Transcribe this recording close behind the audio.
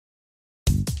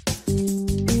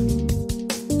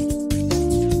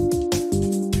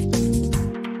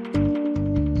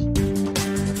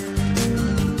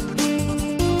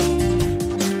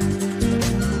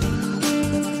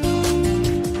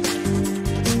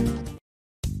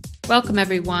Welcome,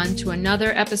 everyone, to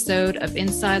another episode of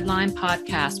Inside Lyme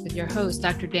Podcast with your host,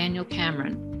 Dr. Daniel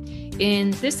Cameron.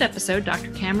 In this episode, Dr.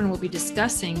 Cameron will be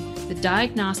discussing the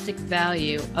diagnostic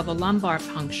value of a lumbar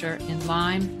puncture in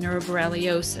Lyme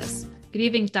neuroborreliosis. Good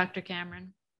evening, Dr.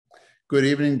 Cameron. Good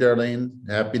evening, Darlene.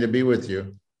 Happy to be with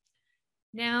you.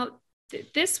 Now,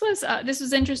 this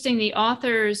was interesting. The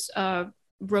authors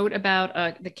wrote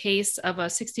about the case of a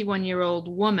 61-year-old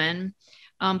woman,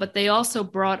 but they also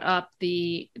brought up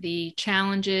the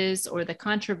challenges or the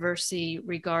controversy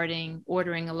regarding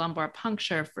ordering a lumbar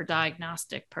puncture for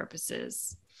diagnostic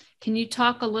purposes. Can you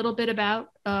talk a little bit about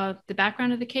the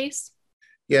background of the case?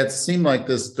 Yeah, it seemed like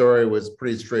this story was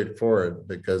pretty straightforward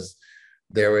because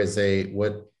there was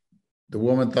what the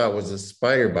woman thought was a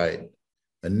spider bite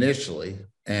initially,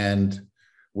 and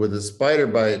with a spider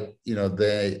bite,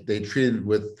 they treated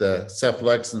with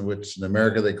cephalexin, which in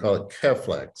America they call it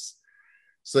Keflex.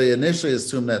 So they initially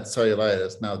assumed that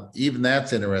cellulitis. Now, even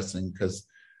that's interesting because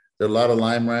there are a lot of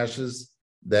Lyme rashes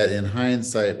that in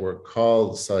hindsight were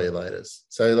called cellulitis.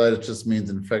 Cellulitis just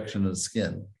means infection of the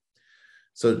skin.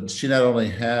 So she not only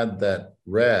had that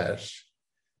rash,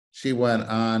 she went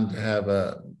on to have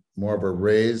more of a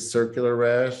raised circular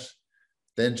rash.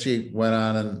 Then she went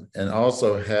on and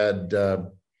also had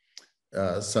a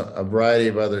variety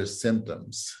of other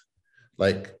symptoms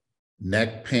like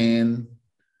neck pain,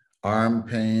 arm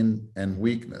pain, and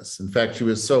weakness. In fact, she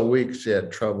was so weak, she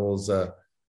had troubles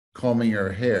combing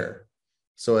her hair.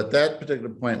 So at that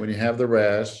particular point, when you have the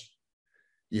rash,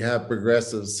 you have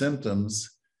progressive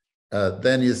symptoms,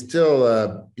 then you're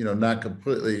still, not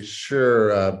completely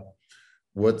sure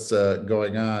what's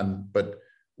going on. But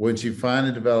when she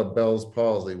finally developed Bell's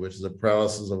palsy, which is a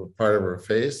paralysis of a part of her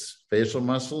face, facial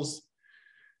muscles,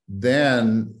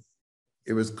 then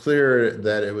it was clear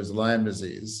that it was Lyme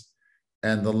disease.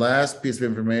 And the last piece of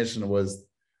information was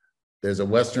there's a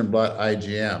Western blot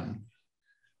IgM,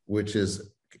 which is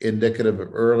indicative of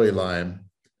early Lyme.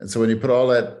 And so when you put all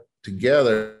that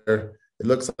together, it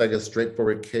looks like a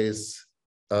straightforward case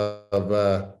of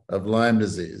Lyme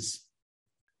disease.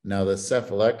 Now, the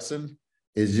cephalexin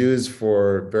is used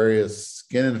for various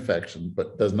skin infections,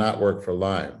 but does not work for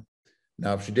Lyme.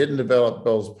 Now, if she didn't develop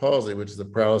Bell's palsy, which is the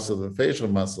paralysis of the facial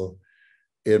muscle,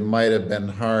 it might have been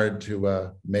hard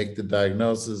to make the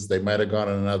diagnosis. They might have gone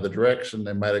in another direction.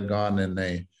 They might have gone in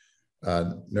a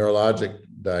neurologic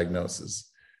diagnosis.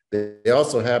 They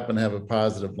also happen to have a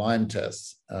positive Lyme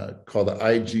test called the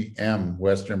IgM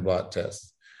Western blot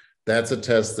test. That's a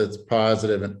test that's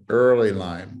positive in early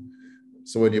Lyme.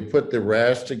 So when you put the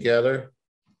rash together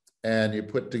and you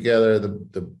put together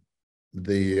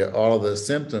all of the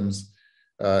symptoms,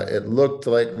 it looked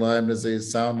like Lyme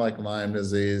disease, sound like Lyme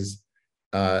disease.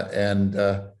 And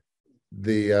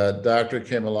the doctor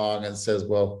came along and says,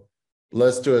 well,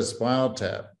 let's do a spinal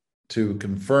tap to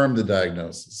confirm the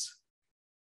diagnosis.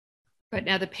 But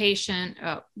now the patient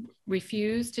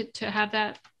refused to have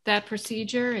that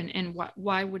procedure, and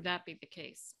why would that be the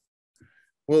case?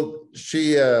 Well,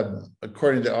 she,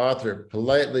 according to the author,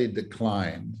 politely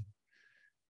declined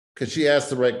because she asked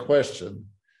the right question.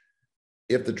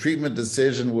 If the treatment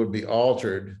decision would be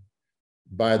altered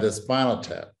by the spinal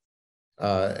tap.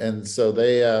 And so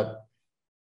they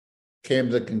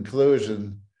came to the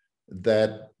conclusion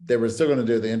that they were still going to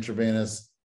do the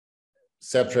intravenous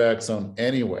ceftriaxone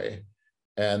anyway,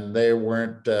 and they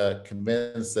weren't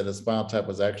convinced that a spinal tap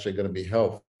was actually going to be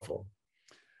helpful.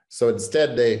 So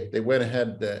instead, they went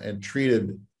ahead and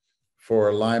treated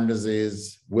for Lyme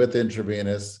disease with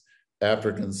intravenous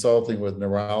after consulting with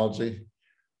neurology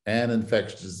and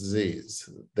infectious disease.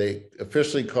 They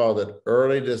officially called it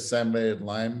early disseminated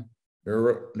Lyme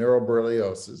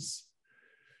neuroborreliosis,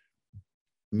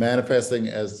 manifesting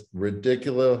as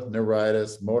radicular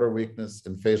neuritis, motor weakness,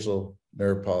 and facial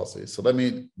nerve palsy. So let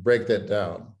me break that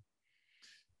down.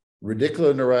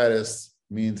 Radicular neuritis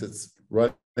means it's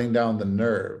running down the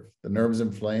nerve. The nerve's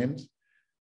inflamed.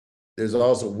 There's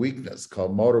also weakness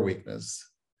called motor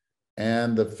weakness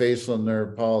and the facial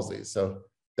nerve palsy. So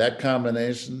that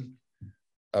combination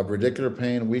of radicular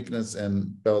pain, weakness,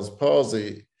 and Bell's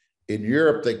palsy, in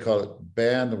Europe, they call it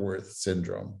Banwarth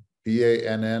syndrome,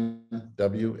 Bannwarth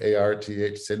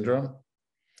syndrome.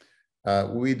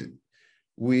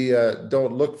 We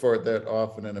don't look for it that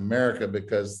often in America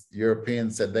because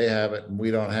Europeans said they have it and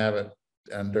we don't have it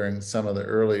during some of the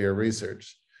earlier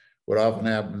research. What often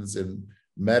happens in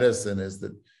medicine is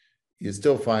that you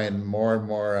still find more and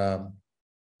more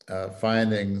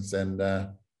findings, and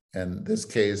in this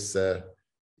case,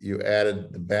 you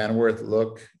added the Banwarth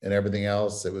look and everything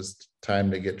else. It was time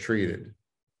to get treated.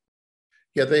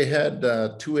 Yeah, they had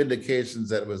two indications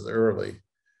that it was early.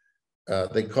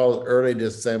 they call it early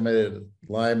disseminated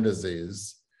Lyme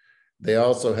disease. They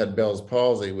also had Bell's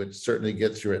palsy, which certainly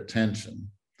gets your attention.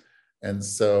 And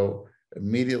so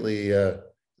immediately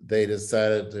they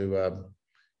decided to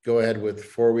go ahead with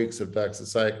 4 weeks of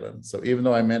doxycycline. So even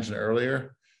though I mentioned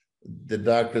earlier, the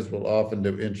doctors will often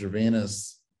do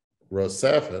intravenous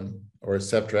Rocephin or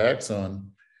ceftriaxone,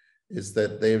 is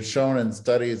that they've shown in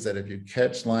studies that if you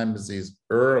catch Lyme disease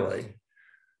early,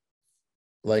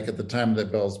 like at the time of the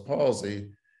Bell's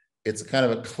palsy, it's kind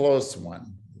of a close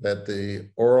one, that the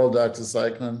oral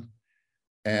doxycycline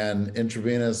and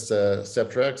intravenous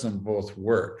ceftriaxone both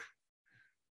work.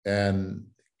 And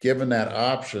given that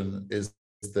option is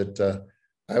that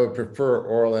I would prefer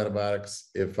oral antibiotics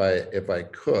if I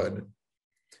could.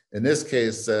 In this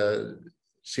case,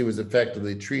 she was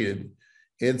effectively treated.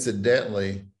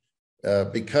 Incidentally,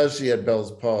 because she had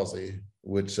Bell's palsy,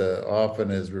 which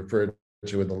often is referred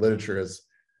to in the literature as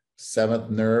seventh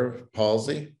nerve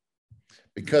palsy,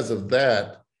 because of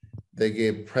that, they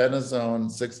gave prednisone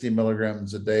 60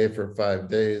 milligrams a day for 5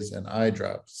 days and eye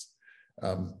drops.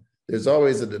 There's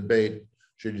always a debate,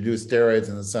 should you do steroids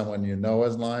in someone you know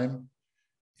has Lyme?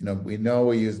 You know, we know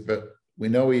we use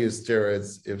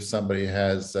steroids if somebody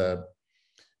has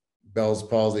Bell's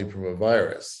palsy from a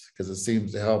virus, because it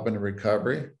seems to help in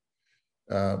recovery.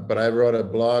 But I wrote a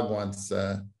blog once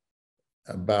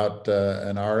about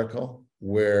an article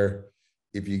where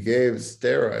if you gave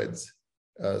steroids,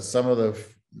 some of the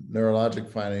neurologic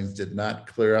findings did not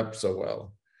clear up so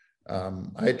well.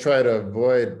 I try to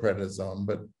avoid prednisone,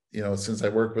 but you know, since I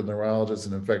work with neurologists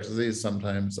and infectious disease,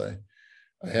 sometimes I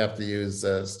have to use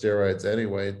steroids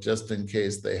anyway, just in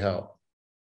case they help.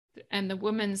 And the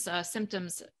woman's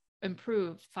symptoms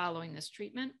improved following this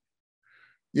treatment?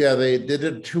 Yeah, they did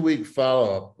a 2-week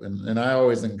follow-up, and I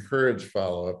always encourage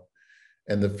follow-up.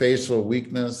 And the facial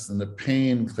weakness and the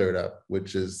pain cleared up,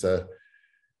 which is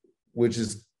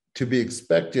to be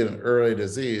expected in early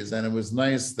disease. And it was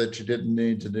nice that you didn't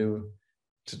need to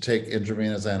take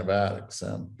intravenous antibiotics.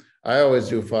 I always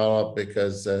do follow-up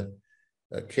because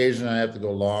occasionally I have to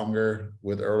go longer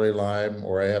with early Lyme,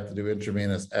 or I have to do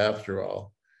intravenous after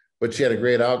all. But she had a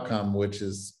great outcome, which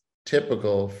is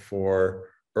typical for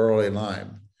early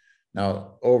Lyme.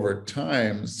 Now, over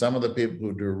time, some of the people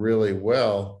who do really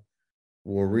well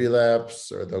will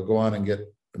relapse, or they'll go on and get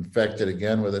infected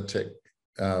again with a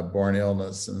tick-borne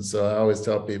illness. And so I always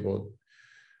tell people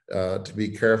to be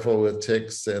careful with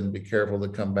ticks and be careful to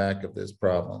come back if there's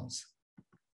problems.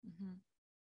 Mm-hmm.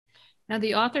 Now,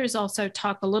 the authors also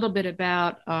talk a little bit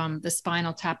about the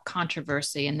spinal tap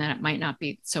controversy, and that it might not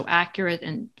be so accurate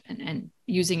and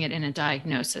using it in a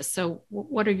diagnosis. So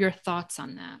what are your thoughts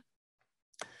on that?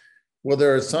 Well,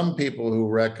 there are some people who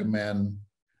recommend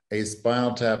a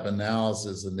spinal tap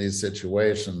analysis in these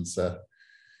situations,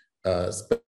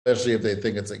 especially if they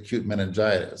think it's acute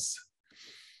meningitis.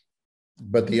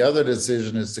 But the other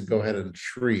decision is to go ahead and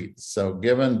treat. So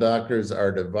given doctors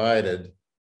are divided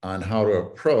on how to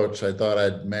approach, I thought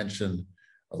I'd mention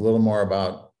a little more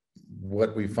about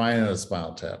what we find in a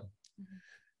spinal tap.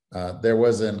 There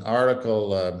was an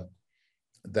article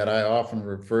that I often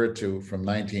refer to from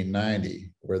 1990,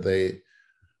 where they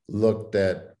looked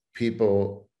at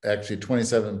people, actually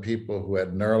 27 people who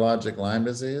had neurologic Lyme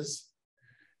disease.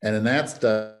 And in that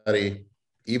study,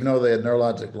 even though they had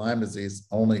neurologic Lyme disease,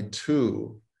 only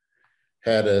 2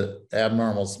 had an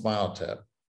abnormal spinal tap.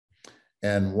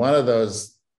 And one of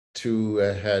those 2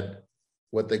 had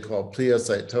what they call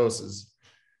pleocytosis.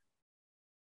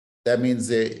 That means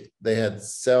they had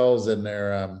cells in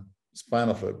their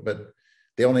spinal fluid, but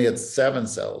they only had 7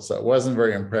 cells, so it wasn't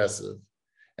very impressive.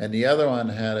 And the other one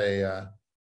had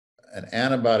an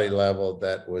antibody level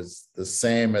that was the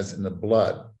same as in the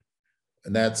blood,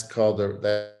 and that's called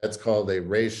a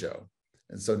ratio.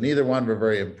 And so neither one were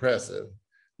very impressive.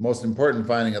 Most important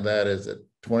finding of that is that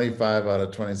 25 out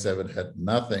of 27 had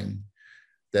nothing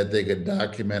that they could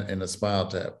document in a spinal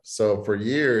tap. So for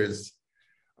years,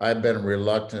 I've been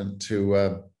reluctant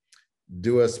to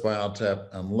do a spinal tap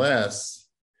unless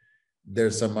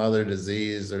there's some other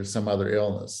disease or some other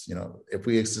illness. You know, if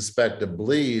we suspect a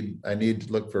bleed, I need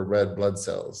to look for red blood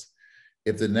cells.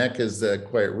 If the neck is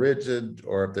quite rigid,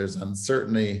 or if there's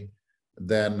uncertainty,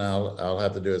 then I'll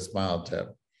have to do a spinal tap.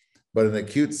 But in an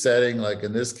acute setting, like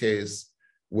in this case,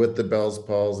 with the Bell's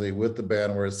palsy, with the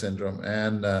Banwer syndrome,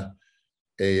 and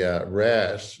a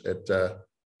rash,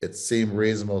 it seemed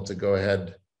reasonable to go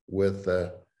ahead with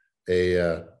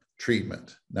a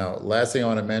treatment. Now, last thing I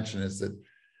want to mention is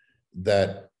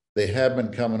that they have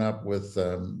been coming up with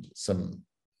some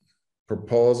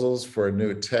proposals for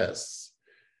new tests.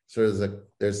 So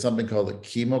there's something called a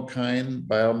chemokine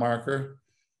biomarker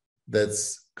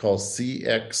that's called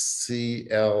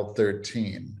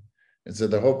CXCL13. And so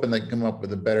they're hoping they come up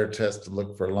with a better test to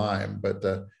look for Lyme, but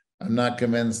I'm not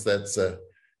convinced that's going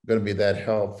to be that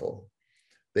helpful.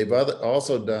 They've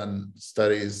also done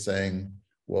studies saying,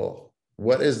 well,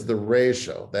 what is the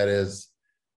ratio? That is,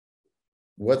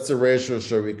 what's the ratio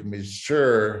so we can be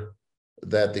sure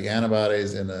that the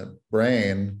antibodies in the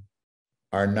brain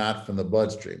are not from the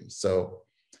bloodstream? So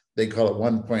they call it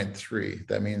 1.3.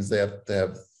 That means they have to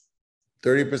have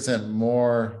 30%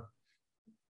 more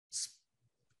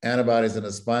antibodies in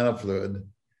the spinal fluid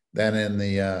than in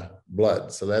the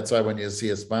blood. So that's why when you see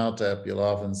a spinal tap, you'll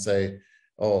often say,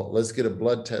 oh, let's get a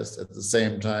blood test at the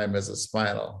same time as a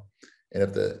spinal. And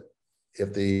if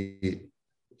the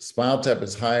spinal tap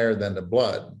is higher than the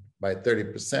blood by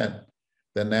 30%,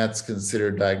 then that's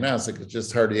considered diagnostic. It's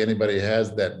just hardly anybody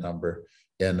has that number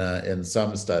in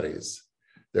some studies.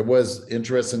 There was,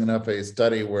 interesting enough, a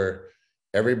study where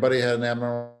everybody had an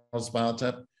abnormal spinal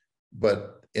tap,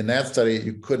 but in that study,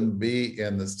 you couldn't be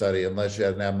in the study unless you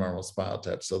had an abnormal spinal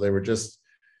tap. So they were just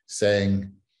saying,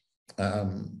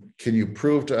 can you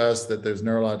prove to us that there's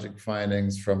neurologic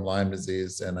findings from Lyme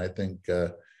disease? And I think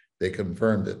they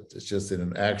confirmed it. It's just in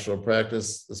an actual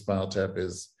practice, the spinal tap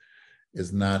is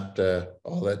not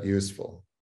all that useful.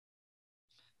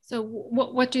 So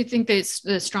what do you think the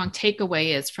strong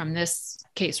takeaway is from this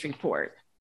case report?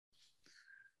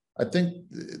 I think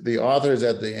the authors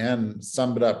at the end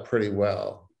summed it up pretty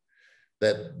well,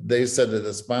 that they said that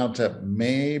the spinal tap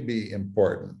may be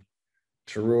important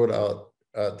to rule out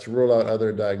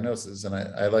other diagnoses. And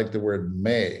I like the word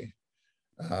may.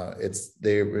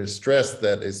 They were stressed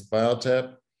that a spinal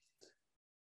tap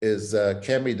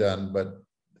can be done, but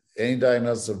any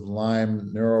diagnosis of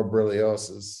Lyme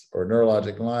neuroborreliosis or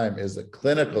neurologic Lyme is a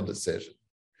clinical decision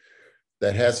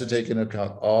that has to take into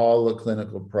account all the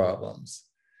clinical problems.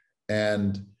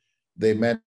 And they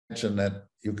mentioned that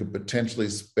you could potentially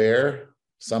spare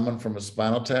someone from a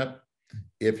spinal tap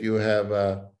if you have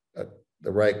the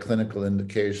right clinical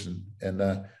indication. And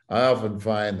I often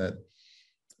find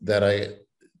that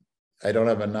I don't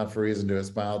have enough reason to do a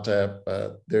spinal tap.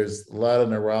 There's a lot of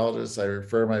neurologists I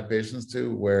refer my patients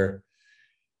to where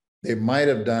they might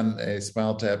have done a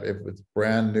spinal tap if it's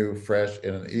brand new, fresh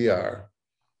in an ER,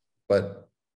 but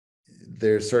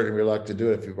they're certainly reluctant to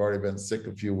do it if you've already been sick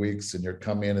a few weeks and you're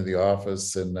coming into the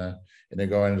office and you're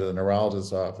going into the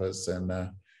neurologist's office, and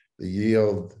the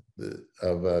yield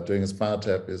of doing a spinal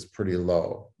tap is pretty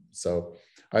low. So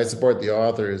I support the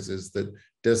authors is that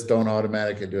just don't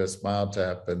automatically do a spinal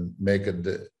tap and make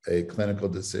a clinical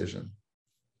decision.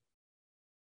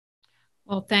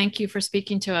 Well, thank you for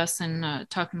speaking to us and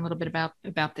talking a little bit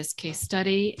about this case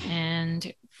study.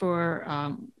 And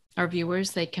for our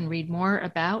viewers, they can read more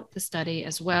about the study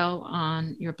as well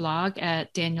on your blog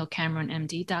at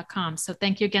danielcameronmd.com. So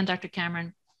thank you again, Dr.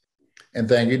 Cameron. And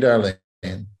thank you, Darlene.